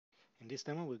this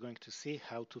demo, we're going to see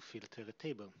how to filter a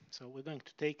table. So we're going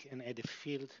to take and add a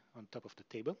field on top of the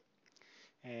table,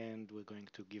 and we're going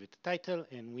to give it a title,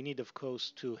 and we need, of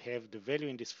course, to have the value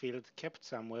in this field kept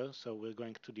somewhere. So we're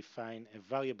going to define a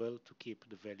variable to keep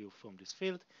the value from this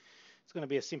field. It's going to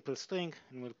be a simple string,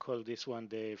 and we'll call this one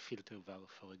the filter val,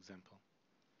 for example.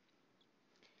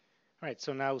 All right,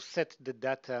 so now set the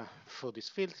data for this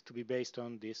field to be based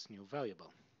on this new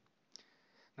variable.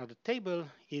 Now the table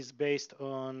is based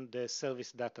on the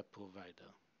service data provider,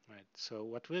 right? So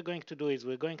what we're going to do is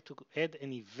we're going to add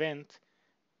an event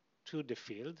to the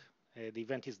field. The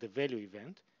event is the value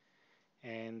event,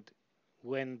 and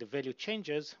when the value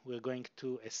changes, we're going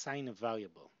to assign a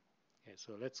variable. Okay,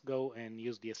 so let's go and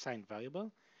use the assign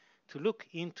variable to look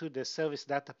into the service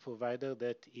data provider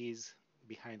that is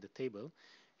behind the table,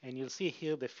 and you'll see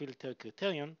here the filter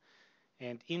criterion,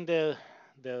 and in there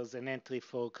there's an entry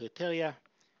for criteria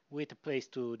with a place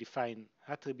to define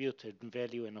attribute and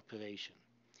value and operation.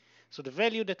 So the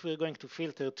value that we're going to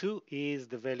filter to is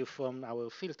the value from our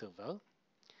filter val.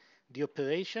 The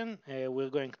operation, we're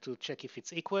going to check if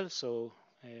it's equal, so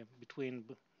between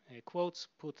quotes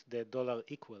put the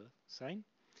 $equal sign.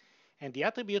 And the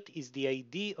attribute is the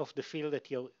ID of the field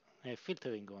that you're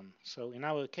filtering on. So in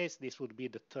our case, this would be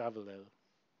the traveler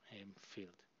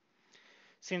field.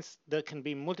 Since there can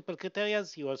be multiple criteria,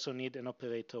 you also need an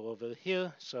operator over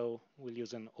here, so we'll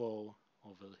use an OR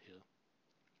over here.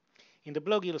 In the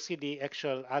blog, you'll see the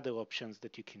actual other options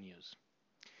that you can use.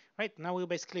 Right, now we're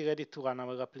basically ready to run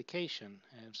our application.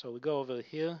 So we go over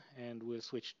here and we'll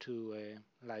switch to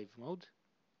live mode.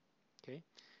 Okay,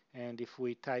 and if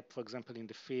we type, for example, in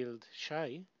the field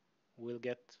Shai, we'll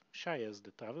get Shai as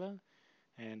the traveler.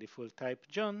 And if we'll type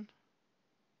John,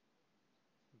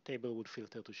 the table would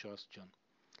filter to show us John.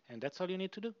 And that's all you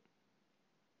need to do.